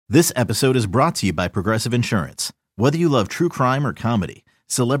This episode is brought to you by Progressive Insurance. Whether you love true crime or comedy,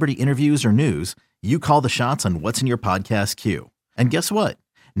 celebrity interviews or news, you call the shots on what's in your podcast queue. And guess what?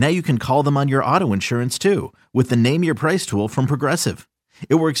 Now you can call them on your auto insurance too with the Name Your Price tool from Progressive.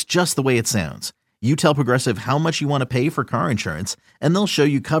 It works just the way it sounds. You tell Progressive how much you want to pay for car insurance, and they'll show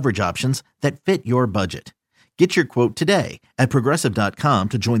you coverage options that fit your budget. Get your quote today at Progressive.com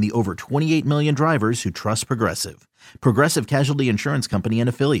to join the over 28 million drivers who trust Progressive. Progressive Casualty Insurance Company and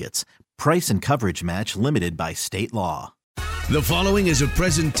Affiliates. Price and coverage match limited by state law. The following is a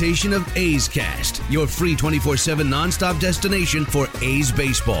presentation of A's Cast, your free 24/7 nonstop destination for A's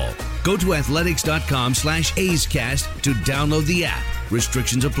baseball. Go to athletics.com/A's Cast to download the app.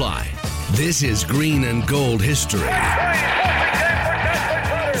 Restrictions apply. This is Green and Gold history.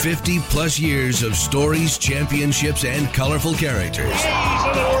 50-plus years of stories, championships, and colorful characters. A's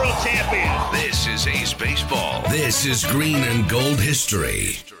are the world champions. This is A's baseball. This is Green and Gold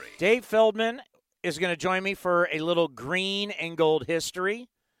history. Dave Feldman is going to join me for a little Green and Gold history.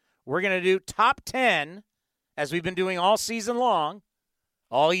 We're going to do top 10, as we've been doing all season long,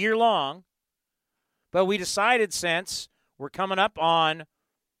 all year long. But we decided, since we're coming up on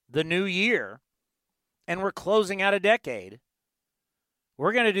the new year and we're closing out a decade,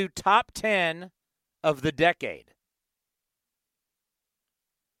 we're going to do top 10 of the decade.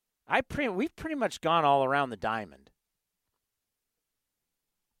 We've pretty much gone all around the diamond.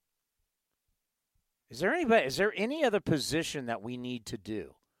 Is there any other position that we need to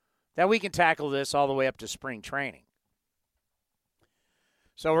do that we can tackle this all the way up to spring training?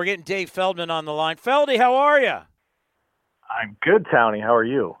 So we're getting Dave Feldman on the line. Feldy, how are you? I'm good, Townie. How are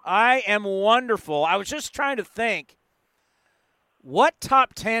you? I am wonderful. I was just trying to think, what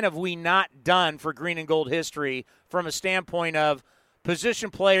top 10 have we not done for Green and Gold history from a standpoint of position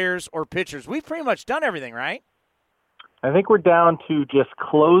players or pitchers? We've pretty much done everything, right? I think we're down to just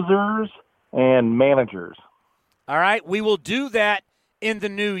closers and managers. All right, we will do that in the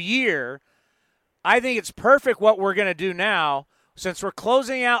new year. I think it's perfect what we're going to do now. Since we're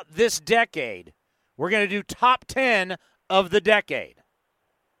closing out this decade, we're going to do top 10 of the decade.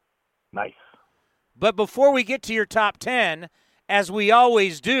 Nice. But before we get to your top 10, as we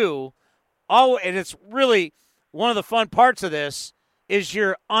always do, and it's really one of the fun parts of this, is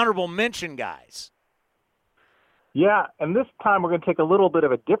your honorable mention guys. Yeah, and this time we're going to take a little bit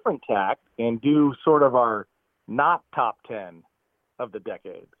of a different tack and do sort of our not top 10 of the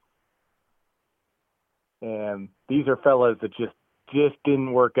decade. And these are fellas that just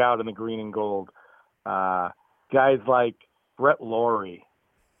didn't work out in the Green and Gold. Guys like Brett Lawrie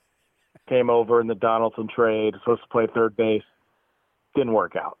came over in the Donaldson trade, supposed to play third base. Didn't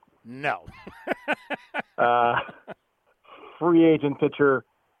work out. No. Free agent pitcher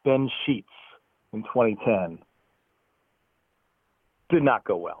Ben Sheets in 2010. Did not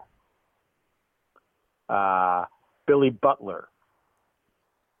go well. Billy Butler.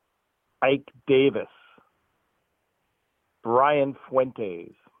 Ike Davis. Brian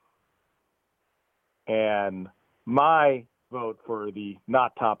Fuentes. And my vote for the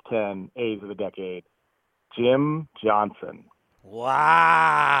not top 10 A's of the decade, Jim Johnson.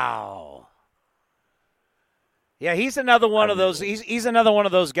 Wow. Yeah, he's another one of those. He's another one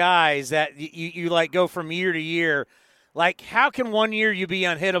of those guys that you like go from year to year. Like, how can one year you be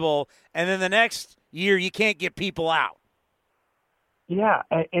unhittable and then the next year you can't get people out? Yeah,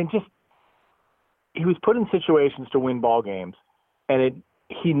 and just he was put in situations to win ball games, and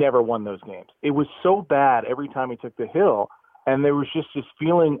he never won those games. It was so bad every time he took the hill, and there was just this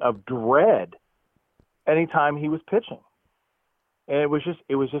feeling of dread anytime he was pitching. And it was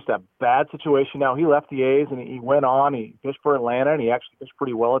just a bad situation. Now, he left the A's and he went on. He pitched for Atlanta, and he actually pitched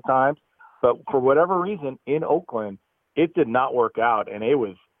pretty well at times. But for whatever reason, in Oakland, it did not work out, and it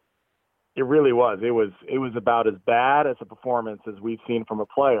really was. It was about as bad as a performance as we've seen from a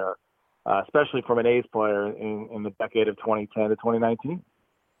player, especially from an A's player in the decade of 2010 to 2019.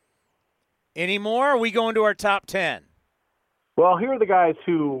 Any more? Or are we going to our top 10? Well, here are the guys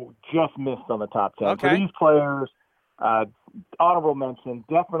who just missed on the top 10. Okay. For these players, honorable mention,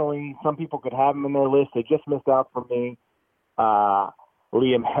 definitely some people could have them in their list. They just missed out for me.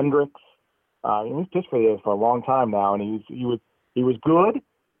 Liam Hendriks. He's pitched for the A's for a long time now, and he was good.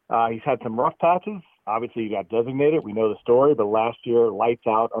 He's had some rough patches. Obviously, he got designated. We know the story, but last year, lights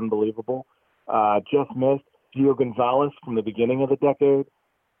out, unbelievable. Just missed. Gio Gonzalez from the beginning of the decade.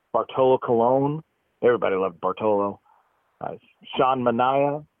 Bartolo Colon. Everybody loved Bartolo. Sean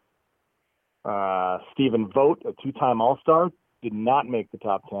Manaea. Stephen Vogt, a two-time All-Star, did not make the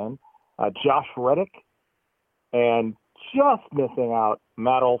top 10. Josh Reddick. And just missing out,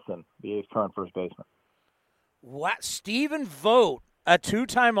 Matt Olson, the A's current first baseman. What? Stephen Vogt a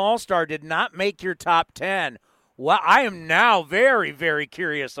two-time All-Star did not make your top 10. Well, I am now very, very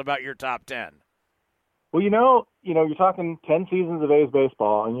curious about your top 10. Well, you're talking 10 seasons of A's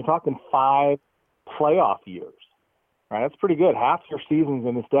baseball, and you're talking 5 playoff years. Right? That's pretty good. Half your seasons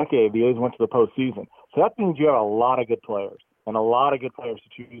in this decade, the A's went to the postseason. So that means you have a lot of good players and a lot of good players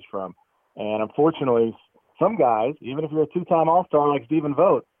to choose from. And unfortunately, some guys, even if you're a two-time All-Star like Stephen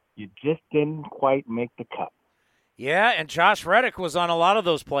Vogt, you just didn't quite make the cut. Yeah, and Josh Reddick was on a lot of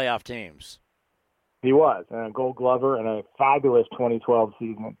those playoff teams. He was, and a Gold Glover and a fabulous 2012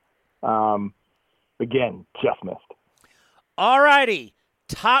 season. Again, just missed. All righty,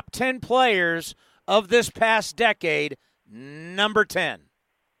 top 10 players of this past decade, number 10.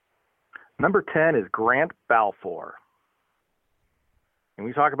 Number 10 is Grant Balfour. And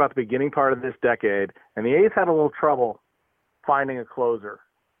we talk about the beginning part of this decade, and the A's had a little trouble finding a closer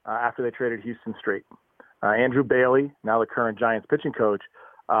after they traded Houston Street. Andrew Bailey, now the current Giants pitching coach,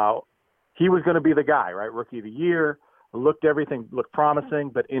 he was going to be the guy, right? Rookie of the year, everything looked promising,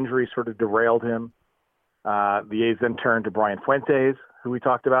 but injury sort of derailed him. The A's then turned to Brian Fuentes, who we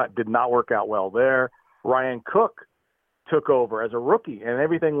talked about, did not work out well there. Ryan Cook took over as a rookie, and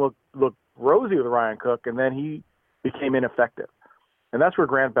everything looked rosy with Ryan Cook, and then he became ineffective. And that's where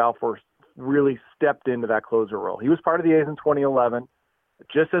Grant Balfour really stepped into that closer role. He was part of the A's in 2011,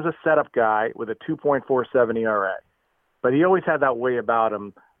 just as a setup guy with a 2.47 ERA. But he always had that way about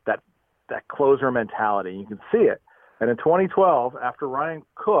him, that closer mentality. You can see it. And in 2012, after Ryan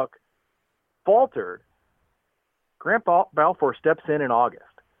Cook faltered, Grant Balfour steps in August.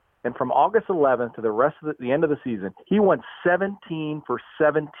 And from August 11th to the rest of the end of the season, he went 17 for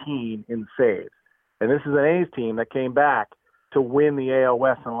 17 in saves. And this is an A's team that came back to win the AL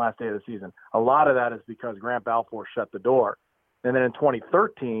West on the last day of the season. A lot of that is because Grant Balfour shut the door. And then in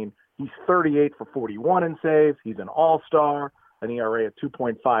 2013, he's 38 for 41 in saves. He's an all-star, an ERA of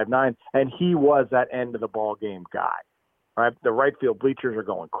 2.59, and he was that end-of-the-ball game guy. Right? The right field bleachers are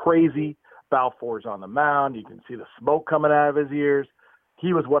going crazy. Balfour's on the mound. You can see the smoke coming out of his ears.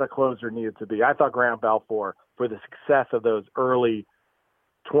 He was what a closer needed to be. I thought Grant Balfour, for the success of those early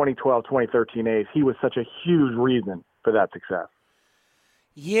 2012, 2013 A's, he was such a huge reason for that success.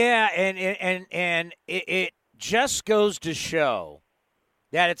 Yeah, and it just goes to show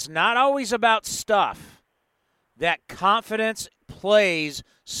that it's not always about stuff, that confidence plays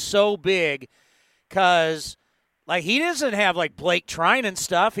so big, because like he doesn't have like Blake Trinan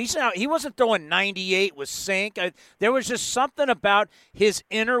stuff. He wasn't throwing 98 with sink. There was just something about his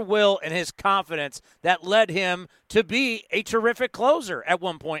inner will and his confidence that led him to be a terrific closer at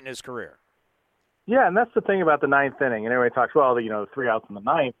one point in his career. Yeah, and that's the thing about the ninth inning. And everybody talks, well, 3 outs in the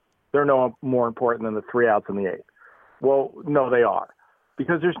ninth, they're no more important than the 3 outs in the eighth. Well, no, they are,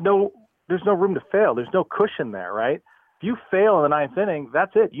 because there's no room to fail. There's no cushion there, right? If you fail in the ninth inning,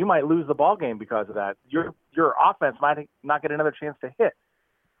 that's it. You might lose the ball game because of that. Your offense might not get another chance to hit.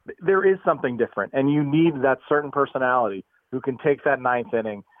 There is something different, and you need that certain personality who can take that ninth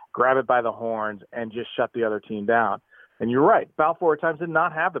inning, grab it by the horns, and just shut the other team down. And you're right, Balfour at times did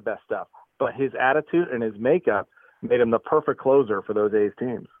not have the best stuff, but his attitude and his makeup made him the perfect closer for those A's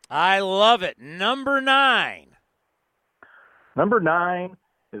teams. I love it. Number 9. Number 9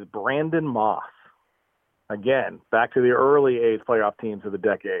 is Brandon Moss. Again, back to the early A's playoff teams of the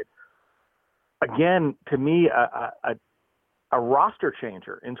decade. Again, to me, a roster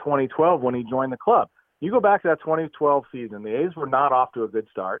changer in 2012 when he joined the club. You go back to that 2012 season, the A's were not off to a good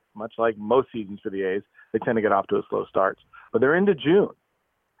start, much like most seasons for the A's. They tend to get off to a slow start. But they're into June,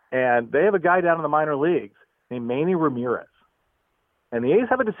 and they have a guy down in the minor leagues named Manny Ramirez. And the A's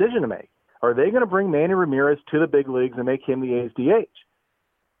have a decision to make. Are they going to bring Manny Ramirez to the big leagues and make him the A's DH?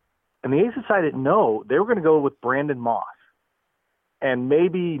 And the A's decided no, they were going to go with Brandon Moss. And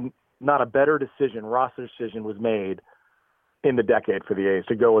maybe not a better decision, roster decision, was made in the decade for the A's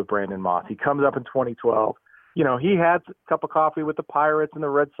to go with Brandon Moss. He comes up in 2012. He had a cup of coffee with the Pirates and the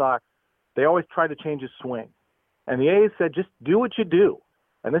Red Sox. They always tried to change his swing. And the A's said, just do what you do.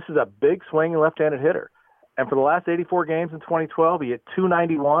 And this is a big swinging left-handed hitter. And for the last 84 games in 2012, he hit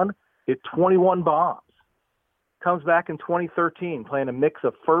 .291, hit 21 bombs. Comes back in 2013 playing a mix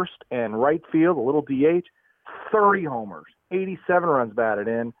of first and right field, a little DH, 30 homers, 87 runs batted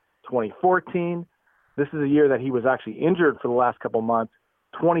in. 2014, this is a year that he was actually injured for the last couple months,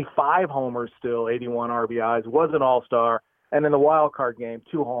 25 homers still, 81 RBIs, was an all-star, and in the wild card game,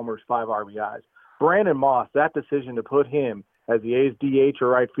 2 homers, 5 RBIs. Brandon Moss, that decision to put him as the A's DH or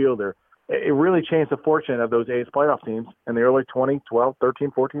right fielder, it really changed the fortune of those A's playoff teams in the early 2012,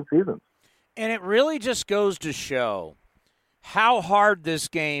 13, 14 seasons. And it really just goes to show how hard this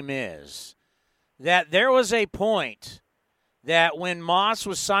game is, that there was a point that when Moss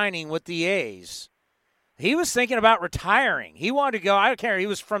was signing with the A's, he was thinking about retiring. He wanted to go, I don't care, he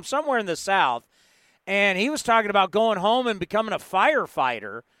was from somewhere in the South, and he was talking about going home and becoming a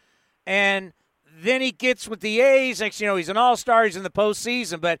firefighter. And then he gets with the A's. Next, he's an all-star. He's in the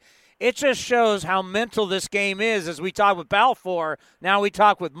postseason. But it just shows how mental this game is. As we talk with Balfour, now we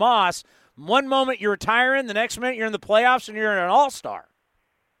talk with Moss. One moment you're retiring, the next minute you're in the playoffs and you're an all-star.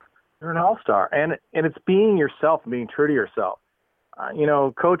 You're an all-star. And it's being yourself and being true to yourself.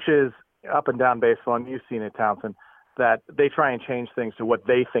 Coaches up and down baseball, and you've seen it, Townsend, that they try and change things to what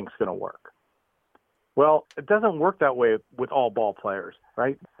they think is going to work. Well, it doesn't work that way with all ball players,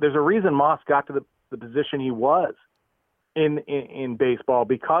 right? There's a reason Moss got to the position he was in baseball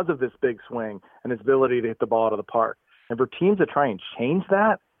because of this big swing and his ability to hit the ball out of the park. And for teams to try and change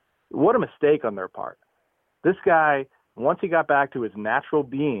that, what a mistake on their part. This guy, once he got back to his natural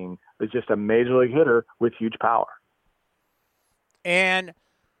being, was just a major league hitter with huge power. And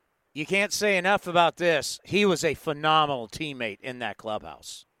you can't say enough about this. He was a phenomenal teammate in that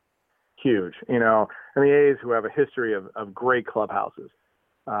clubhouse. Huge, and the A's, who have a history of great clubhouses,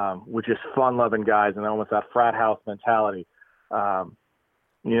 with just fun-loving guys and almost that frat house mentality. That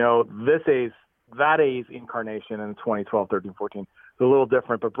A's incarnation in 2012, 13, 14 is a little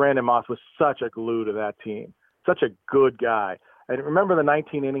different, but Brandon Moss was such a glue to that team, such a good guy. And remember the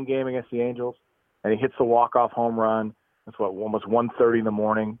 19-inning game against the Angels, and he hits the walk-off home run. That's almost 1:30 in the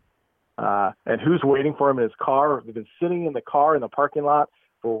morning. And who's waiting for him in his car? They've been sitting in the car in the parking lot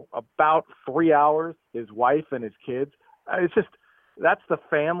for about 3 hours, his wife and his kids. It's just, that's the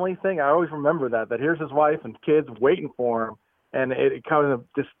family thing. I always remember that here's his wife and kids waiting for him, and it kind of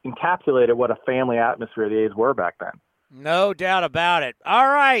just encapsulated what a family atmosphere the A's were back then. No doubt about it. All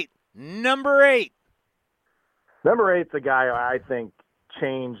right, number 8. Number 8's a guy I think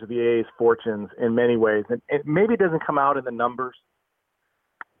changed the A's fortunes in many ways, and it maybe doesn't come out in the numbers,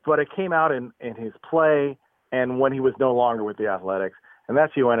 but it came out in his play and when he was no longer with the Athletics. And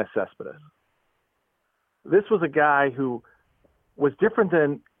that's Yoenis Cespedes. This was a guy who was different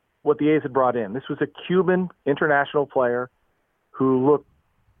than what the A's had brought in. This was a Cuban international player who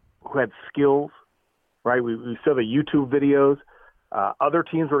had skills, right? We saw the YouTube videos. Other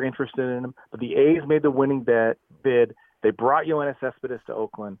teams were interested in him, but the A's made the winning bid. They brought Yoenis Cespedes to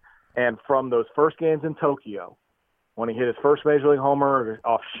Oakland, and from those first games in Tokyo, when he hit his first Major League homer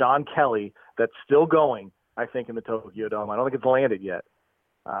off Sean Kelly, that's still going, I think, in the Tokyo Dome. I don't think it's landed yet.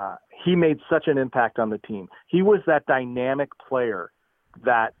 He made such an impact on the team. He was that dynamic player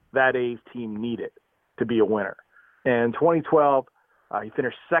that A's team needed to be a winner. And in 2012, he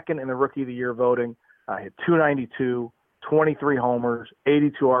finished second in the Rookie of the Year voting, hit .292, 23 homers,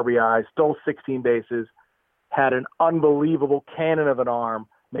 82 RBIs, stole 16 bases, had an unbelievable cannon of an arm,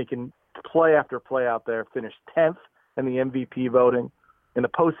 making play after play out there, finished 10th in the MVP voting. In the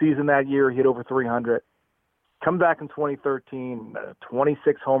postseason that year, he hit over 300. Come back in 2013,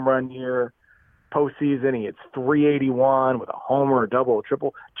 26 home run year. Postseason, he hits 381 with a homer, a double, a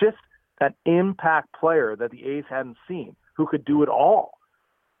triple. Just that impact player that the A's hadn't seen, who could do it all.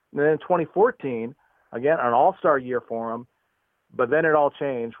 And then in 2014, again, an all-star year for him, but then it all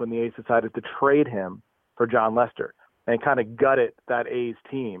changed when the A's decided to trade him for John Lester and kind of gutted that A's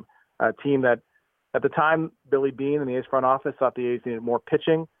team, a team that at the time Billy Beane and the A's front office thought the A's needed more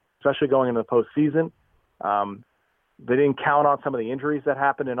pitching, especially going into the postseason. They didn't count on some of the injuries that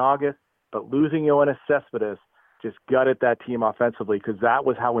happened in August, but losing Yoenis Cespedes just gutted that team offensively because that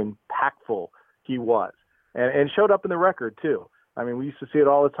was how impactful he was. And showed up in the record, too. I mean, we used to see it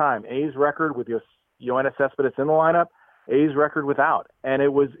all the time. A's record with Yoenis Cespedes in the lineup, A's record without. And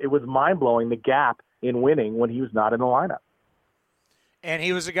it was mind-blowing, the gap in winning when he was not in the lineup. And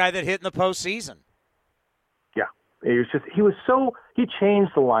he was a guy that hit in the postseason. Yeah. He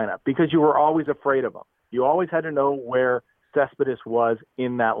changed the lineup because you were always afraid of him. You always had to know where Cespedes was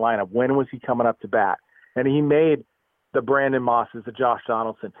in that lineup. When was he coming up to bat? And he made the Brandon Mosses, the Josh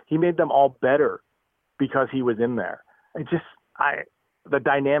Donaldson, he made them all better because he was in there. The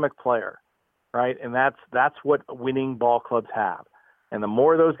dynamic player, right? And that's what winning ball clubs have. And the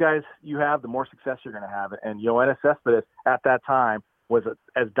more of those guys you have, the more success you're going to have. And Yoenis Cespedes at that time was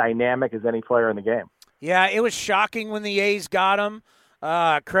as dynamic as any player in the game. Yeah, it was shocking when the A's got him.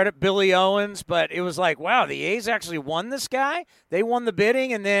 Credit Billy Owens, but it was like, wow, the A's actually won this guy? They won the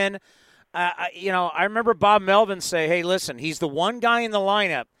bidding, and then, I remember Bob Melvin say, hey, listen, he's the one guy in the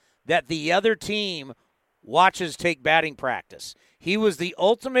lineup that the other team watches take batting practice. He was the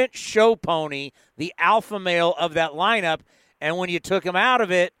ultimate show pony, the alpha male of that lineup, and when you took him out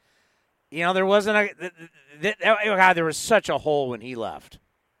of it, there wasn't there was such a hole when he left.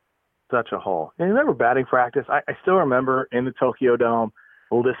 such a hole. And you remember batting practice? I still remember in the Tokyo Dome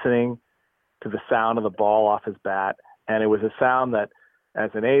listening to the sound of the ball off his bat, and it was a sound that,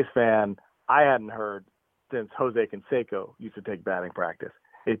 as an A's fan, I hadn't heard since Jose Canseco used to take batting practice.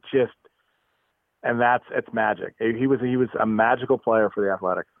 It's magic. He was a magical player for the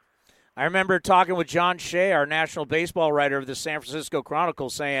Athletics. I remember talking with John Shea, our national baseball writer of the San Francisco Chronicle,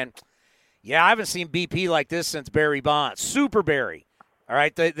 saying, yeah, I haven't seen BP like this since Barry Bonds. Super Barry. All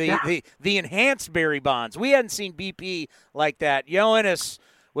right, the enhanced Barry Bonds. We hadn't seen BP like that. Yoenis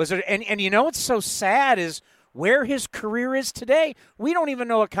was – and you know what's so sad is where his career is today. We don't even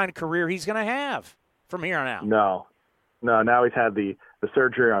know what kind of career he's going to have from here on out. No. Now he's had the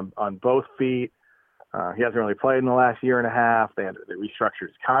surgery on both feet. He hasn't really played in the last year and a half. They restructured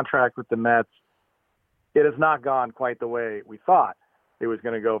his contract with the Mets. It has not gone quite the way we thought it was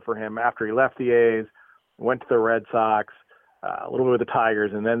going to go for him after he left the A's, went to the Red Sox, a little bit with the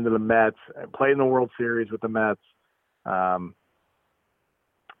Tigers, and then to the Mets, and played in the World Series with the Mets.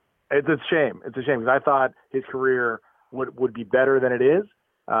 It's a shame. It's a shame because I thought his career would be better than it is,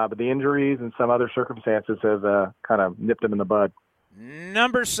 but the injuries and some other circumstances have kind of nipped him in the bud.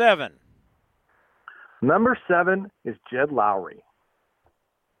 Number 7. Number 7 is Jed Lowrie.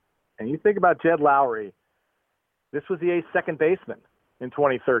 And you think about Jed Lowrie, this was the A's second baseman in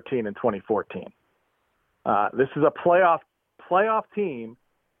 2013 and 2014. This is a playoff team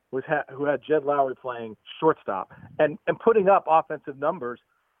who had Jed Lowrie playing shortstop and putting up offensive numbers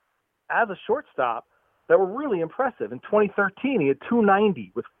as a shortstop that were really impressive. In 2013, he had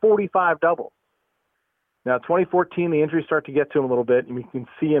 290 with 45 doubles. Now, 2014, the injuries start to get to him a little bit, and we can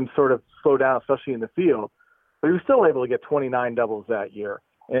see him sort of slow down, especially in the field. But he was still able to get 29 doubles that year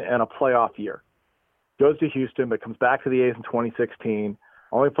in a playoff year. Goes to Houston, but comes back to the A's in 2016.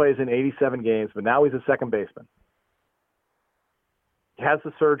 Only plays in 87 games, but now he's a second baseman. He has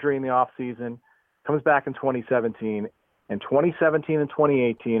the surgery in the offseason, comes back in 2017, and 2017 and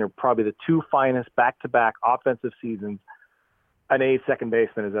 2018 are probably the two finest back-to-back offensive seasons an A's second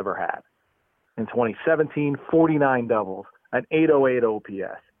baseman has ever had. In 2017, 49 doubles, an 808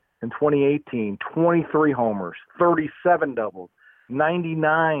 OPS. In 2018, 23 homers, 37 doubles,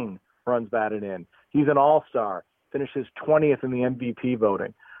 99 runs batted in. He's an all-star, finishes 20th in the MVP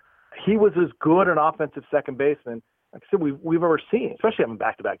voting. He was as good an offensive second baseman, like I said, we've ever seen, especially having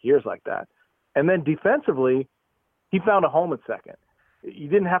back-to-back years like that. And then defensively, he found a home at second. You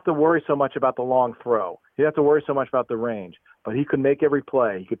didn't have to worry so much about the long throw. You didn't have to worry so much about the range. But he could make every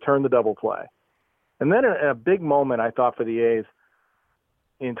play. He could turn the double play. And then in a big moment, I thought, for the A's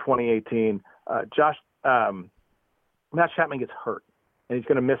in 2018, Matt Chapman gets hurt, and he's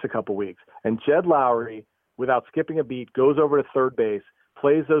going to miss a couple weeks. And Jed Lowrie, without skipping a beat, goes over to third base,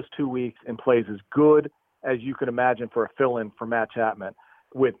 plays those 2 weeks, and plays as good as you could imagine for a fill-in for Matt Chapman,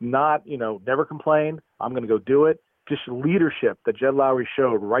 with never complained, I'm going to go do it. Just leadership that Jed Lowrie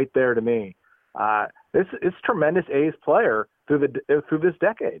showed right there to me. This is tremendous A's player through this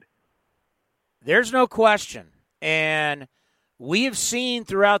decade. There's no question. And we have seen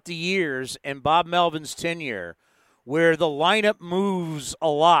throughout the years in Bob Melvin's tenure where the lineup moves a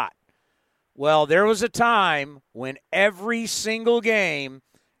lot. Well, there was a time when every single game,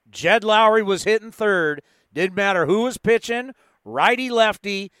 Jed Lowrie was hitting third. Didn't matter who was pitching, righty,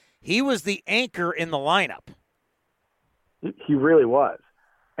 lefty. He was the anchor in the lineup. He really was.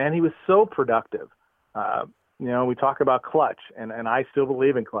 And he was so productive. We talk about clutch, and I still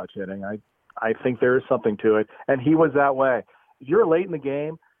believe in clutch hitting. I think there is something to it. And he was that way. If you're late in the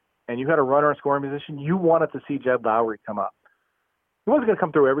game and you had a runner in scoring position, you wanted to see Jed Lowrie come up. He wasn't going to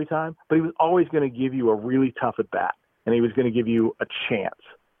come through every time, but he was always going to give you a really tough at-bat, and he was going to give you a chance.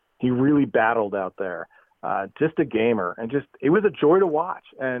 He really battled out there. Just a gamer, and it was a joy to watch.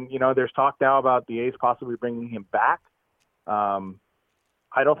 And, there's talk now about the A's possibly bringing him back.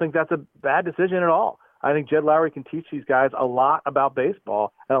 I don't think that's a bad decision at all. I think Jed Lowrie can teach these guys a lot about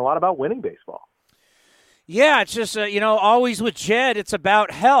baseball and a lot about winning baseball. Yeah, it's just, always with Jed, it's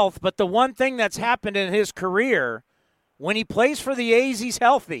about health. But the one thing that's happened in his career, when he plays for the A's, he's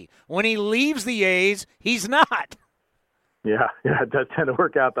healthy. When he leaves the A's, he's not. Yeah, it does tend to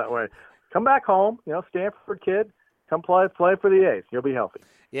work out that way. Come back home, Stanford kid, come play for the A's. You'll be healthy.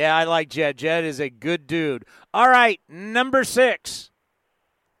 Yeah, I like Jed. Jed is a good dude. All right, number 6.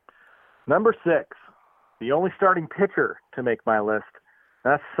 Number 6, the only starting pitcher to make my list,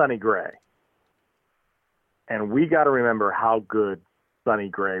 that's Sonny Gray. And we got to remember how good Sonny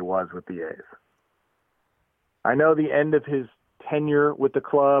Gray was with the A's. I know the end of his tenure with the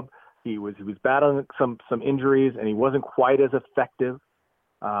club, he was battling some injuries, and he wasn't quite as effective.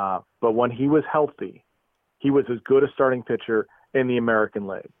 But when he was healthy, he was as good a starting pitcher in the American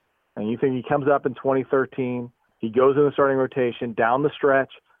League. And you think he comes up in 2013, he goes in the starting rotation down the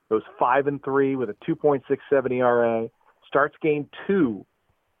stretch, goes 5-3 with a 2.67 ERA, starts game 2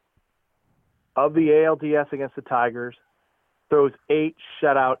 of the ALDS against the Tigers, throws 8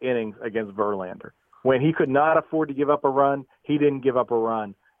 shutout innings against Verlander. When he could not afford to give up a run, he didn't give up a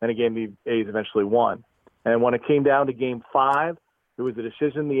run, and a game the A's eventually won. And when it came down to game 5, it was a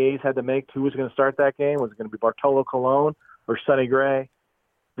decision the A's had to make who was going to start that game. Was it going to be Bartolo Colon or Sonny Gray?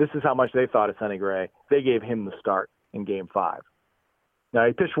 This is how much they thought of Sonny Gray. They gave him the start in game 5. Now,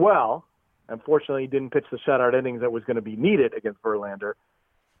 he pitched well. Unfortunately, he didn't pitch the shutout innings that was going to be needed against Verlander.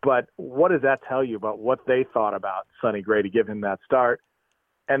 But what does that tell you about what they thought about Sonny Gray to give him that start?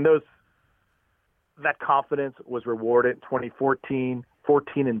 And that confidence was rewarded in 2014,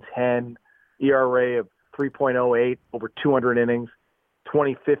 14-10, ERA of 3.08 over 200 innings.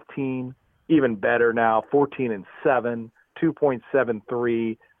 2015, even better now, 14-7,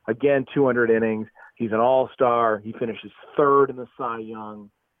 2.73, again 200 innings. He's an all-star. He finishes 3rd in the Cy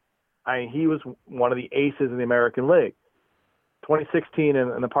Young. He was one of the aces in the American League. 2016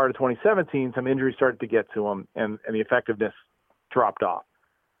 and the part of 2017, some injuries started to get to him, and the effectiveness dropped off.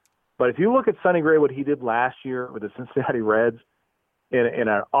 But if you look at Sonny Gray, what he did last year with the Cincinnati Reds in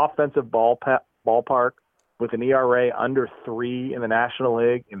an offensive ballpark with an ERA under 3 in the National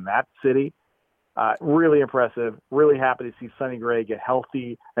League in that city, really impressive. Really happy to see Sonny Gray get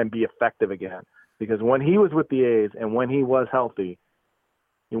healthy and be effective again. Because when he was with the A's and when he was healthy,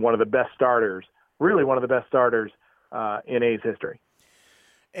 he's one of the best starters, really one of the best starters in A's history.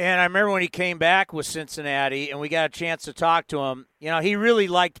 And I remember when he came back with Cincinnati and we got a chance to talk to him, he really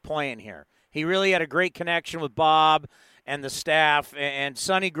liked playing here. He really had a great connection with Bob and the staff. And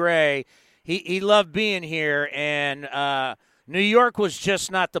Sonny Gray, he loved being here, and New York was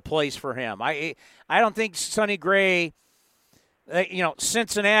just not the place for him. I don't think Sonny Gray,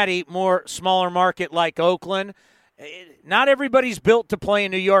 Cincinnati, more smaller market like Oakland, not everybody's built to play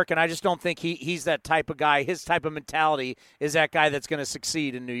in New York, and I just don't think he's that type of guy. His type of mentality is that guy that's going to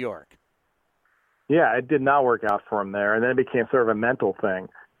succeed in New York. Yeah, it did not work out for him there, and then it became sort of a mental thing.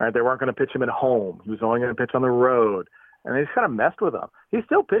 Right? They weren't going to pitch him at home. He was only going to pitch on the road, and they just kind of messed with him. He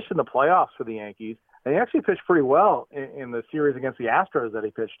still pitched in the playoffs for the Yankees, and he actually pitched pretty well in the series against the Astros that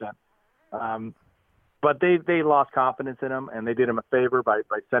he pitched in. But they lost confidence in him, and they did him a favor by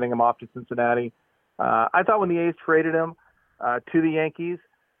sending him off to Cincinnati. I thought when the A's traded him to the Yankees,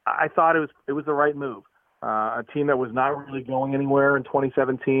 I thought it was the right move. A team that was not really going anywhere in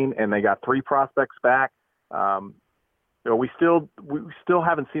 2017, and they got 3 prospects back. We still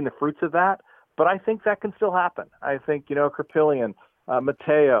haven't seen the fruits of that, but I think that can still happen. I think Kripilian,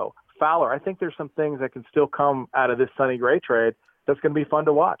 Mateo, Fowler. I think there's some things that can still come out of this Sonny Gray trade that's going to be fun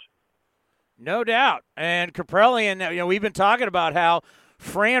to watch. No doubt. And Kripilian, we've been talking about how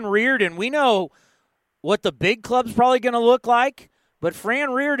Fran Riordan, we know what the big club's probably going to look like, but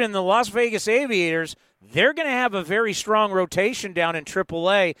Fran Riordan, the Las Vegas Aviators, they're going to have a very strong rotation down in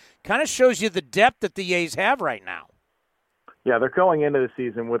AAA. Kind of shows you the depth that the A's have right now. Yeah, they're going into the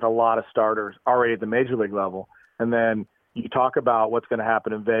season with a lot of starters already at the major league level. And then you talk about what's going to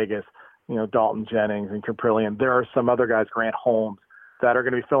happen in Vegas, Dalton Jennings and Kripilian. There are some other guys, Grant Holmes, that are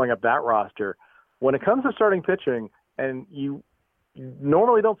going to be filling up that roster. When it comes to starting pitching, and you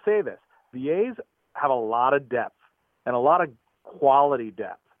normally don't say this, the A's have a lot of depth and a lot of quality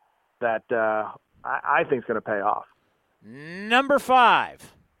depth that I think is going to pay off. Number 5.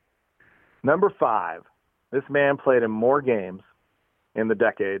 This man played in more games in the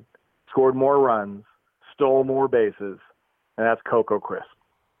decade, scored more runs, stole more bases, and that's Coco Crisp.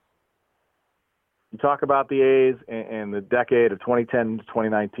 You talk about the A's in the decade of 2010 to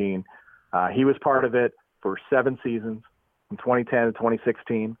 2019. He was part of it for 7 seasons, from 2010 to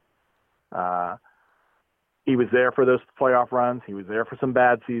 2016. He was there for those playoff runs. He was there for some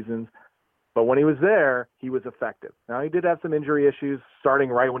bad seasons. But when he was there, he was effective. Now, he did have some injury issues starting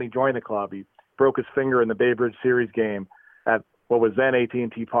right when he joined the club. He broke his finger in the Bay Bridge Series game at what was then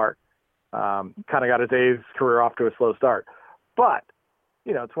AT&T Park. Kind of got his A's career off to a slow start. But,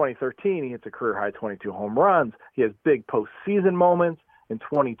 2013, he hits a career-high 22 home runs. He has big postseason moments. In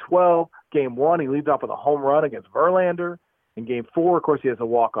 2012, Game 1, he leads off with a home run against Verlander. In Game 4, of course, he has a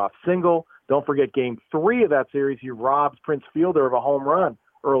walk-off single. Don't forget Game 3 of that series, he robs Prince Fielder of a home run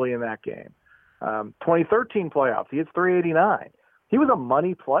early in that game. 2013 playoffs, he hits 389. He was a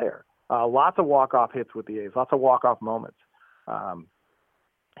money player. Lots of walk-off hits with the A's, lots of walk-off moments.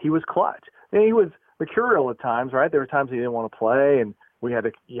 He was clutch. And he was mercurial at times, right? There were times he didn't want to play, and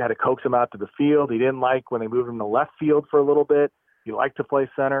you had to coax him out to the field. He didn't like when they moved him to left field for a little bit. He liked to play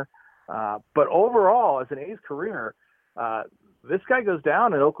center. But overall, as an A's career, this guy goes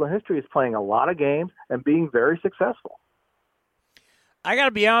down in Oakland history as playing a lot of games and being very successful. I got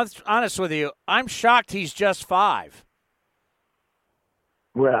to be honest with you. I'm shocked he's just 5.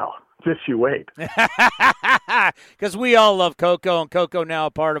 Well, just you wait. Because we all love Coco, and Coco now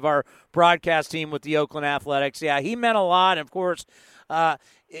a part of our broadcast team with the Oakland Athletics. Yeah, he meant a lot. And, of course,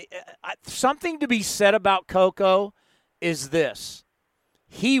 something to be said about Coco is this.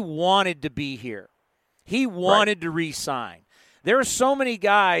 He wanted to be here. He wanted to re-sign. There are so many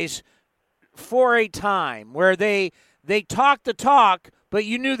guys for a time where they talked the talk, but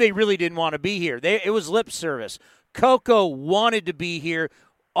you knew they really didn't want to be here. It was lip service. Coco wanted to be here,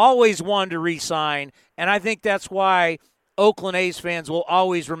 always wanted to re-sign, and I think that's why Oakland A's fans will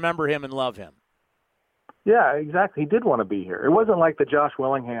always remember him and love him. Yeah, exactly. He did want to be here. It wasn't like the Josh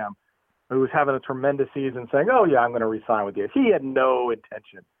Willingham who was having a tremendous season saying, oh, yeah, I'm going to re-sign with the A's. He had no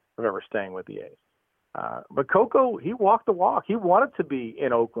intention of ever staying with the A's. But Coco, he walked the walk. He wanted to be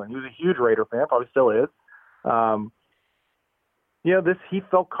in Oakland. He was a huge Raider fan, probably still is. He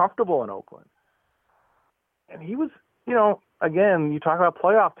felt comfortable in Oakland. And he was, again, you talk about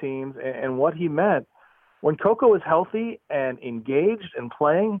playoff teams and what he meant. When Coco was healthy and engaged and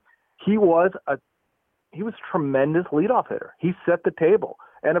playing, he was a tremendous leadoff hitter. He set the table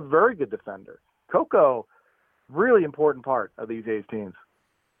and a very good defender. Coco, really important part of these A's teams.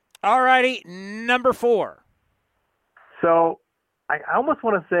 All righty, number 4. So I almost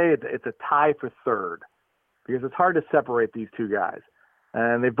want to say it's a tie for third because it's hard to separate these two guys.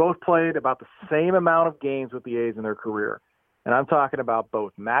 And they both played about the same amount of games with the A's in their career. And I'm talking about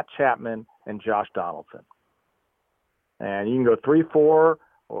both Matt Chapman and Josh Donaldson. And you can go 3-4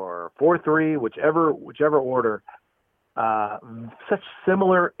 or 4-3, whichever order. Such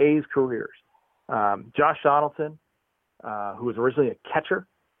similar A's careers. Josh Donaldson, who was originally a catcher,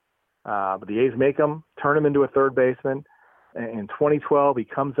 but the A's turn him into a third baseman. In 2012, he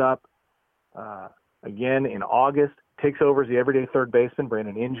comes up again in August, takes over as the everyday third baseman.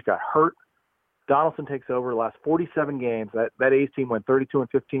 Brandon Inge got hurt. Donaldson takes over the last 47 games. That A's team went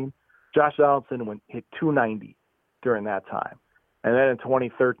 32-15. Josh Donaldson hit .290 during that time. And then in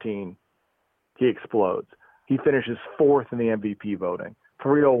 2013, he explodes. He finishes 4th in the MVP voting,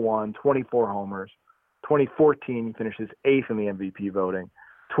 301, 24 homers. 2014, he finishes 8th in the MVP voting,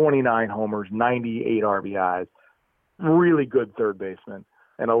 29 homers, 98 RBIs. Really good third baseman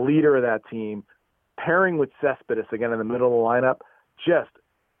and a leader of that team. Pairing with Cespedes again in the middle of the lineup, just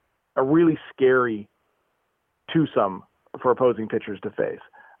a really scary twosome for opposing pitchers to face.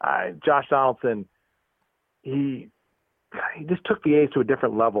 Josh Donaldson, he just took the A's to a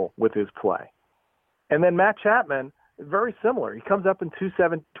different level with his play. And then Matt Chapman, very similar. He comes up in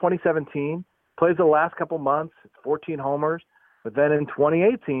 2017, plays the last couple months, 14 homers, but then in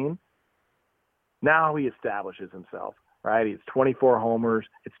 2018, now he establishes himself. Right, he's 24 homers.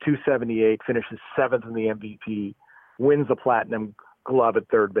 It's .278. Finishes 7th in the MVP. Wins the Platinum Glove at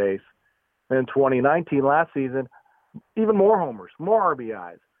third base. And in 2019, last season, even more homers, more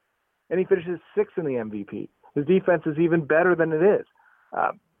RBIs, and he finishes 6th in the MVP. His defense is even better than it is.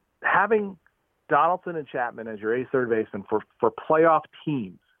 Having Donaldson and Chapman as your A's third baseman for playoff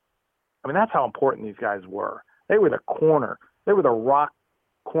teams, I mean, that's how important these guys were. They were the corner. They were the rock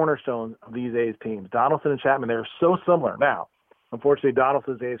cornerstones of these A's teams. Donaldson and Chapman, they're so similar. Now, unfortunately,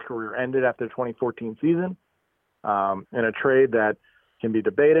 Donaldson's A's career ended after the 2014 season in a trade that can be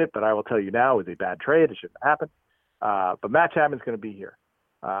debated, but I will tell you now it was a bad trade. It shouldn't have happened. But Matt Chapman's going to be here,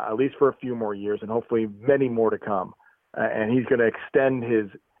 at least for a few more years, and hopefully many more to come. And he's going to extend his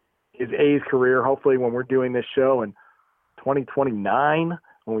A's career, hopefully when we're doing this show in 2029,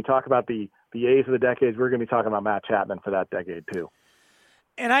 when we talk about the A's of the decades, we're going to be talking about Matt Chapman for that decade too.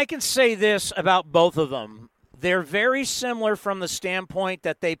 And I can say this about both of them. They're very similar from the standpoint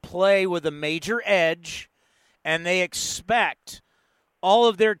that they play with a major edge, and they expect all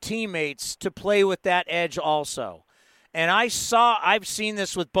of their teammates to play with that edge also. And I've seen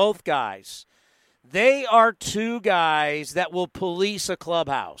this with both guys. They are two guys that will police a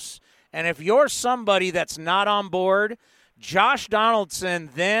clubhouse. And if you're somebody that's not on board, Josh Donaldson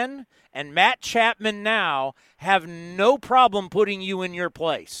then and Matt Chapman now have no problem putting you in your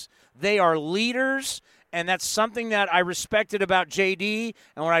place. They are leaders, and that's something that I respected about JD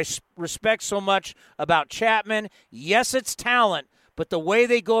and what I respect so much about Chapman. Yes, it's talent, but the way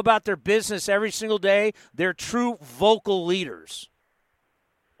they go about their business every single day, they're true vocal leaders.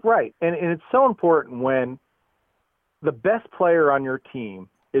 Right, and it's so important when the best player on your team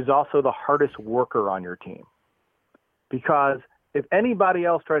is also the hardest worker on your team. Because if anybody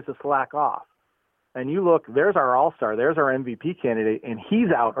else tries to slack off, and you look, there's our all-star, there's our MVP candidate, and he's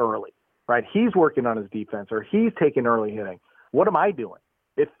out early, right? He's working on his defense, or he's taking early hitting. What am I doing?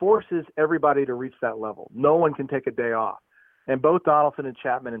 It forces everybody to reach that level. No one can take a day off. And both Donaldson and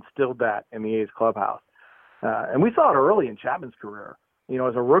Chapman instilled that in the A's clubhouse. And we saw it early in Chapman's career. You know,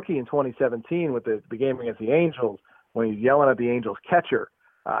 as a rookie in 2017 with the game against the Angels, when he's yelling at the Angels catcher,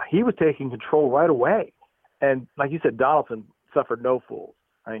 he was taking control right away. And like you said, Donaldson suffered no fools.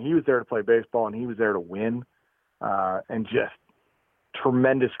 I mean, he was there to play baseball, and he was there to win, and just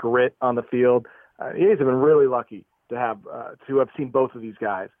tremendous grit on the field. The A's have been really lucky to have seen both of these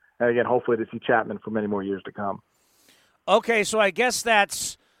guys. And again, hopefully to see Chapman for many more years to come. Okay, so I guess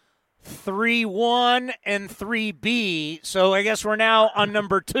that's 3-1 and 3B. So I guess we're now on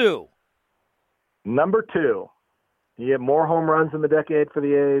number 2. Number 2. He had more home runs in the decade for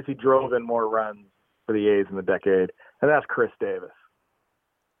the A's. He drove in more runs for the A's in the decade, and that's Chris Davis.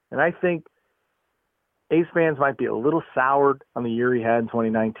 And I think A's fans might be a little soured on the year he had in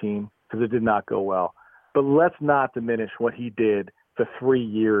 2019 because it did not go well. But let's not diminish what he did the 3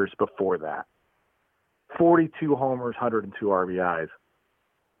 years before that. 42 homers, 102 RBIs.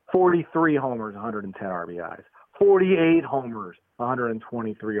 43 homers, 110 RBIs. 48 homers,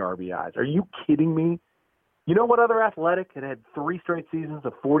 123 RBIs. Are you kidding me? You know what other athletic had 3 straight seasons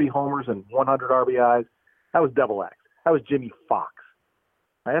of 40 homers and 100 RBIs? That was Double X. That was Jimmy Fox.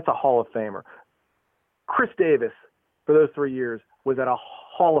 Right, that's a Hall of Famer. Chris Davis, for those 3 years, was at a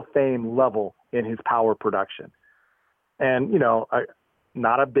Hall of Fame level in his power production. And, you know,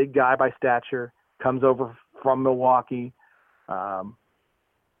 not a big guy by stature, comes over from Milwaukee,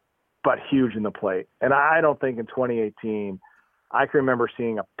 but huge in the plate. And I don't think in 2018 I can remember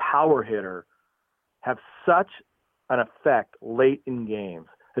seeing a power hitter have such an effect late in games,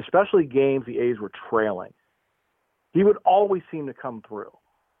 especially games the A's were trailing. He would always seem to come through,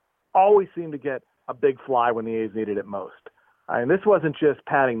 always seem to get a big fly when the A's needed it most. And this wasn't just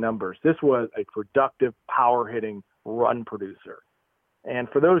padding numbers. This was a productive, power-hitting run producer. And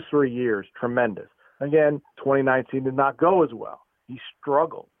for those 3 years, tremendous. Again, 2019 did not go as well. He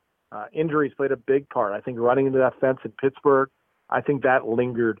struggled. Injuries played a big part. I think running into that fence in Pittsburgh, I think that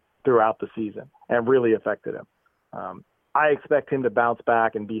lingered throughout the season and really affected him. I expect him to bounce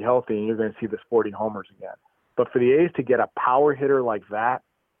back and be healthy, and you're going to see the 40 homers again. But for the A's to get a power hitter like that,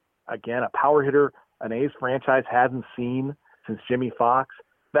 again, a power hitter an A's franchise hasn't seen since Jimmy Fox,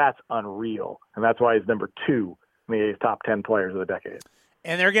 that's unreal. And that's why he's number 2 in the A's top 10 players of the decade.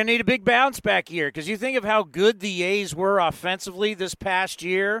 And they're going to need a big bounce back year because you think of how good the A's were offensively this past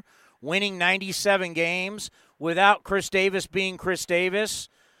year, winning 97 games without Chris Davis being Chris Davis.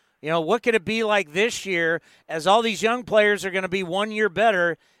 You know, what could it be like this year as all these young players are going to be 1 year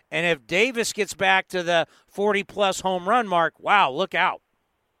better? And if Davis gets back to the 40-plus home run mark, wow, look out.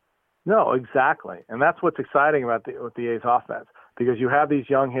 No, exactly. And that's what's exciting about the A's offense, because you have these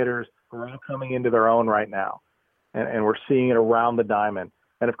young hitters who are all coming into their own right now, and we're seeing it around the diamond.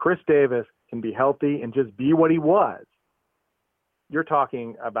 And if Chris Davis can be healthy and just be what he was, you're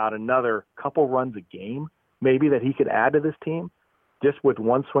talking about another couple runs a game maybe that he could add to this team just with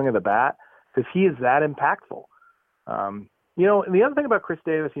one swing of the bat, because he is that impactful. You know, and the other thing about Chris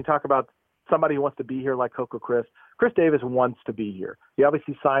Davis, you talk about somebody who wants to be here like Coco Chris. Chris Davis wants to be here. He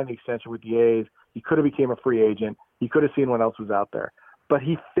obviously signed the extension with the A's. He could have became a free agent. He could have seen what else was out there. But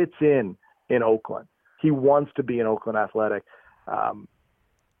he fits in Oakland. He wants to be an Oakland Athletic.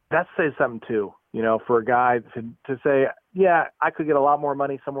 That says something too, you know, for a guy to say, yeah, I could get a lot more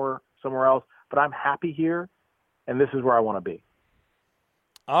money somewhere else, but I'm happy here, and this is where I want to be.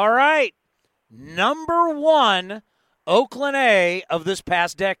 All right. Number 1 Oakland A of this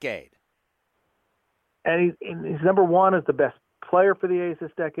past decade. And he's number 1 as the best player for the A's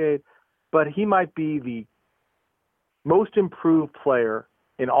this decade, but he might be the most improved player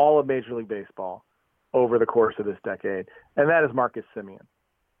in all of Major League Baseball over the course of this decade, and that is Marcus Semien.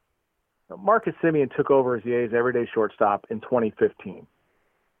 Marcus Semien took over as the A's everyday shortstop in 2015.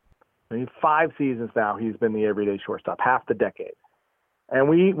 I mean, 5 seasons now he's been the everyday shortstop, half the decade. And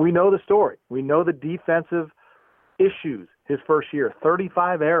we know the story. We know the defensive issues his first year.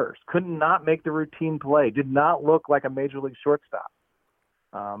 35 errors. Could not make the routine play. Did not look like a Major League shortstop.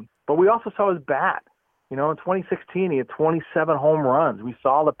 But we also saw his bat. You know, in 2016, he had 27 home runs. We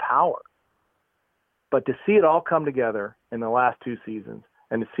saw the power. But to see it all come together in the last 2 seasons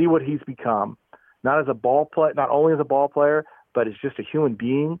and to see what he's become, not only as a ball player, but as just a human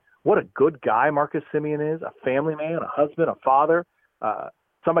being, what a good guy Marcus Semien is, a family man, a husband, a father,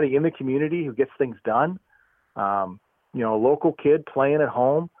 somebody in the community who gets things done, you know, a local kid playing at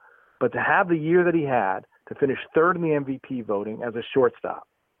home. But to have the year that he had, to finish 3rd in the MVP voting as a shortstop,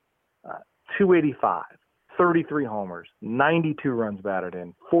 285, 33 homers, 92 runs batted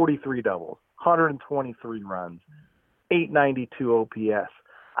in, 43 doubles, 123 runs. .892 OPS.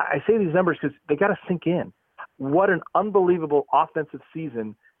 I say these numbers because they got to sink in. What an unbelievable offensive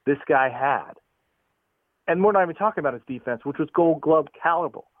season this guy had. And we're not even talking about his defense, which was Gold Glove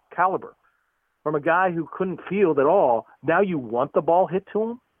caliber. From a guy who couldn't field at all, now you want the ball hit to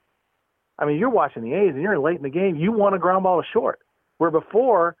him? I mean, you're watching the A's and you're late in the game. You want a ground ball to short. Where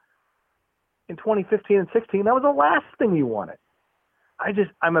before, in 2015 and 16, that was the last thing you wanted.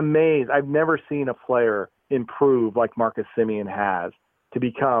 I'm amazed. I've never seen a player improve like Marcus Semien has to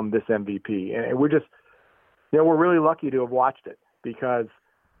become this MVP. And we're just, we're really lucky to have watched it because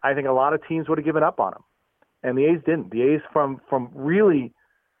I think a lot of teams would have given up on him. And the A's didn't. The A's from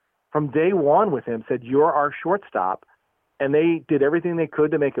day one with him said, you're our shortstop. And they did everything they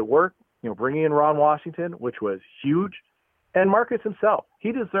could to make it work, bringing in Ron Washington, which was huge. And Marcus himself,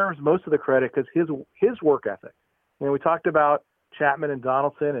 he deserves most of the credit because his work ethic. We talked about Chapman and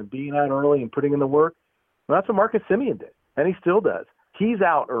Donaldson and being out early and putting in the work. Well, that's what Marcus Semien did, and he still does. He's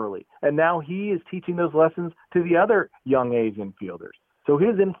out early, and now he is teaching those lessons to the other young A's infielders. So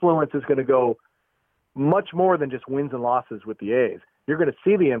his influence is going to go much more than just wins and losses with the A's. You're going to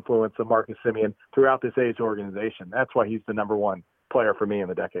see the influence of Marcus Semien throughout this A's organization. That's why he's the number one player for me in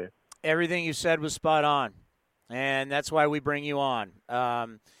the decade. Everything you said was spot on. And that's why we bring you on.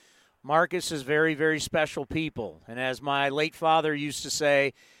 Marcus is very, very special people. And as my late father used to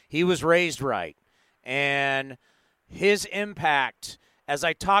say, he was raised right. And his impact, as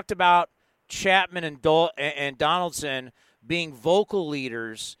I talked about Chapman and Donaldson being vocal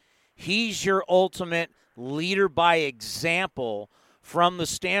leaders, he's your ultimate leader by example from the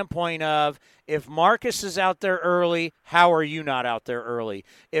standpoint of if Marcus is out there early, how are you not out there early?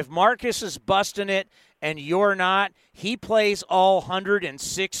 If Marcus is busting it, and you're not, he plays all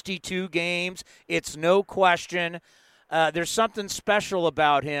 162 games. It's no question. There's something special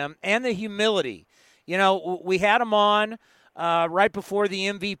about him and the humility. We had him on right before the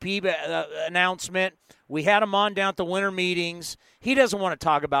MVP announcement. We had him on down at the winter meetings. He doesn't want to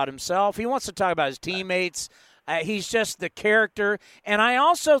talk about himself. He wants to talk about his teammates. He's just the character. And I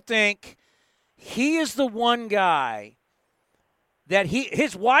also think he is the one guy that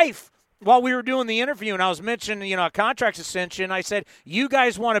his wife, while we were doing the interview and I was mentioning, a contract extension, I said, you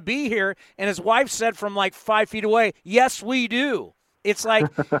guys want to be here? And his wife said from like 5 feet away, yes, we do. It's like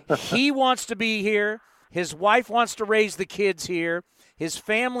he wants to be here. His wife wants to raise the kids here. His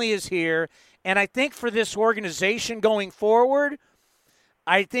family is here. And I think for this organization going forward,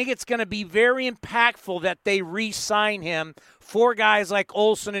 I think it's going to be very impactful that they re-sign him for guys like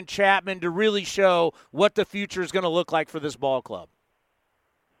Olson and Chapman to really show what the future is going to look like for this ball club.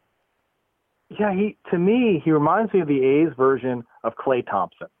 Yeah, to me, he reminds me of the A's version of Klay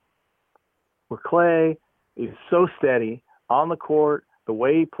Thompson, where Klay is so steady on the court, the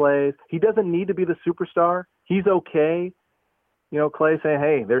way he plays. He doesn't need to be the superstar. He's okay. Klay saying,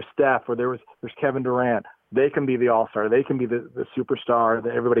 hey, there's Steph or there's Kevin Durant. They can be the all-star. They can be the superstar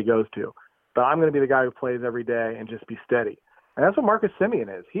that everybody goes to. But I'm going to be the guy who plays every day and just be steady. And that's what Marcus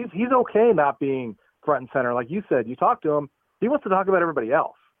Semien is. He's okay not being front and center. Like you said, you talk to him, he wants to talk about everybody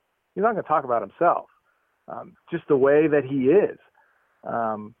else. He's not going to talk about himself. Just the way that he is.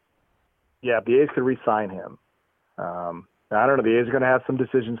 The A's could re-sign him. I don't know. The A's are going to have some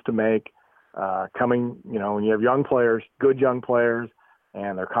decisions to make coming, when you have young players, good young players,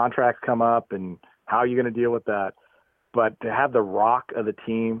 and their contracts come up, and how are you going to deal with that? But to have the rock of the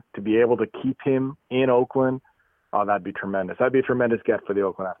team, to be able to keep him in Oakland, that'd be tremendous. That'd be a tremendous get for the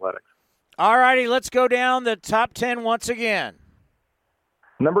Oakland Athletics. All righty, let's go down the top 10 once again.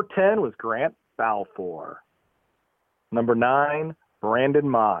 Number 10 was Grant Balfour. Number 9, Brandon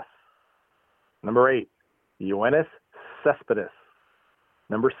Moss. Number 8, Yoenis Cespedes.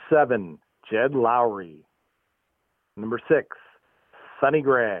 Number 7, Jed Lowry. Number 6, Sonny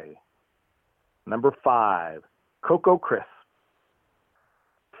Gray. Number 5, Coco Crisp.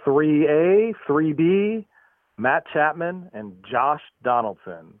 3A, 3B, Matt Chapman and Josh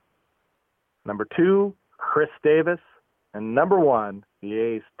Donaldson. Number 2, Chris Davis. And number 1, the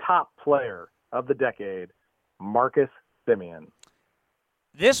A's top player of the decade, Marcus Semien.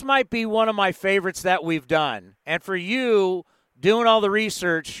 This might be one of my favorites that we've done. And for you, doing all the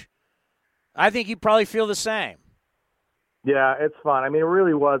research, I think you probably feel the same. Yeah, it's fun. I mean, it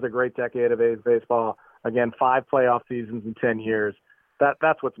really was a great decade of A's baseball. Again, 5 playoff seasons in 10 years.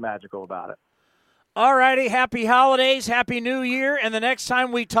 That's what's magical about it. All righty, happy holidays, happy new year. And the next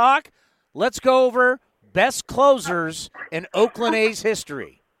time we talk, let's go over best closers in Oakland A's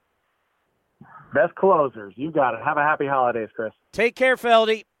history. Best closers. You got it. Have a happy holidays, Chris. Take care,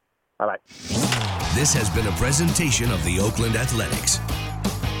 Feldy. Bye-bye. This has been a presentation of the Oakland Athletics.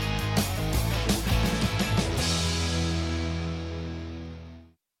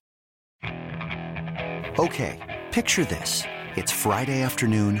 Okay, picture this. It's Friday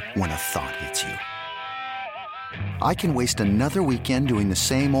afternoon when a thought hits you. I can waste another weekend doing the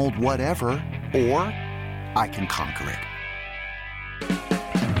same old whatever, or I can conquer it.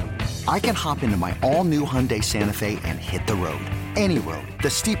 I can hop into my all-new Hyundai Santa Fe and hit the road. Any road. The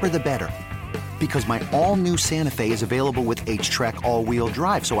steeper, the better. Because my all-new Santa Fe is available with H-Track all-wheel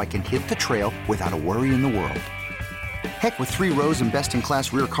drive, so I can hit the trail without a worry in the world. Heck, with 3 rows and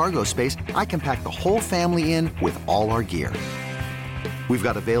best-in-class rear cargo space, I can pack the whole family in with all our gear. We've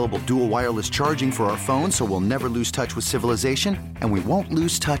got available dual wireless charging for our phones, so we'll never lose touch with civilization, and we won't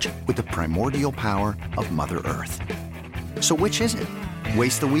lose touch with the primordial power of Mother Earth. So which is it?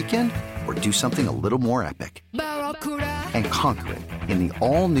 Waste the weekend or do something a little more epic? And conquer it in the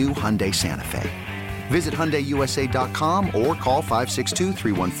all-new Hyundai Santa Fe. Visit HyundaiUSA.com or call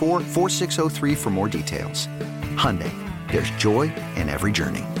 562-314-4603 for more details. Hyundai, there's joy in every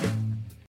journey.